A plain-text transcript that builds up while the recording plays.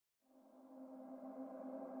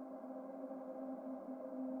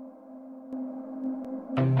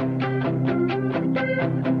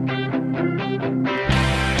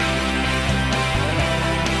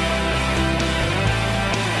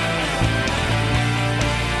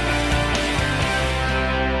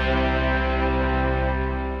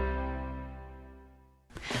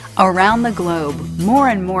Around the globe, more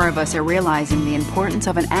and more of us are realizing the importance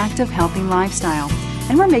of an active, healthy lifestyle,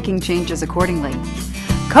 and we're making changes accordingly.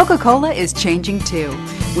 Coca-Cola is changing too,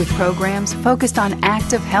 with programs focused on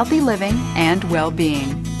active, healthy living and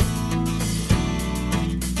well-being.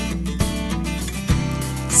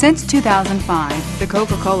 Since 2005, the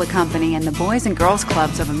Coca-Cola Company and the Boys and Girls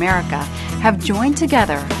Clubs of America have joined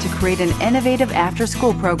together to create an innovative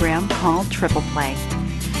after-school program called Triple Play.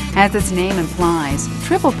 As its name implies,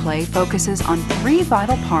 Triple Play focuses on three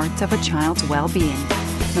vital parts of a child's well-being: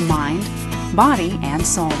 the mind, body, and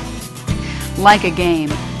soul. Like a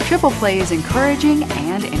game, Triple Play is encouraging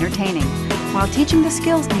and entertaining, while teaching the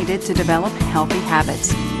skills needed to develop healthy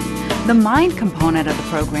habits. The mind component of the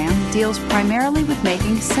program deals primarily with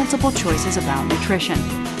making sensible choices about nutrition,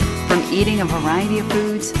 from eating a variety of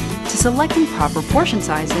foods to selecting proper portion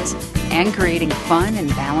sizes and creating fun and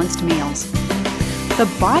balanced meals. The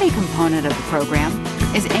body component of the program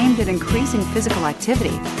is aimed at increasing physical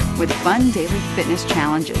activity with fun daily fitness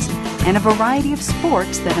challenges and a variety of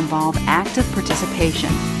sports that involve active participation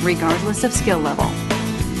regardless of skill level.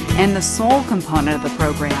 And the soul component of the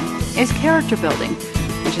program is character building,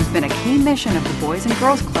 which has been a key mission of the Boys and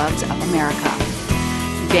Girls Clubs of America.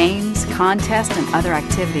 Games, contests, and other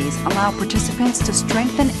activities allow participants to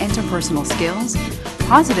strengthen interpersonal skills,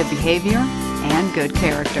 positive behavior, and good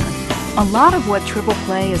character. A lot of what Triple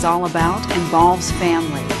Play is all about involves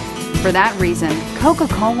family. For that reason,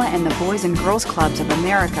 Coca-Cola and the Boys and Girls Clubs of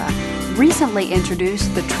America recently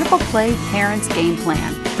introduced the Triple Play Parents Game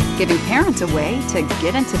Plan, giving parents a way to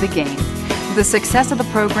get into the game. The success of the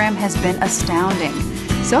program has been astounding.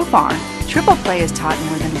 So far, Triple Play has taught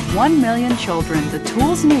more than 1 million children the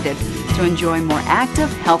tools needed to enjoy more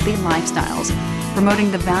active, healthy lifestyles,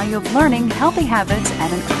 promoting the value of learning healthy habits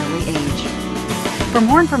at an early age. For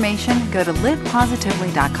more information, go to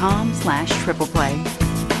livepositively.com/tripleplay.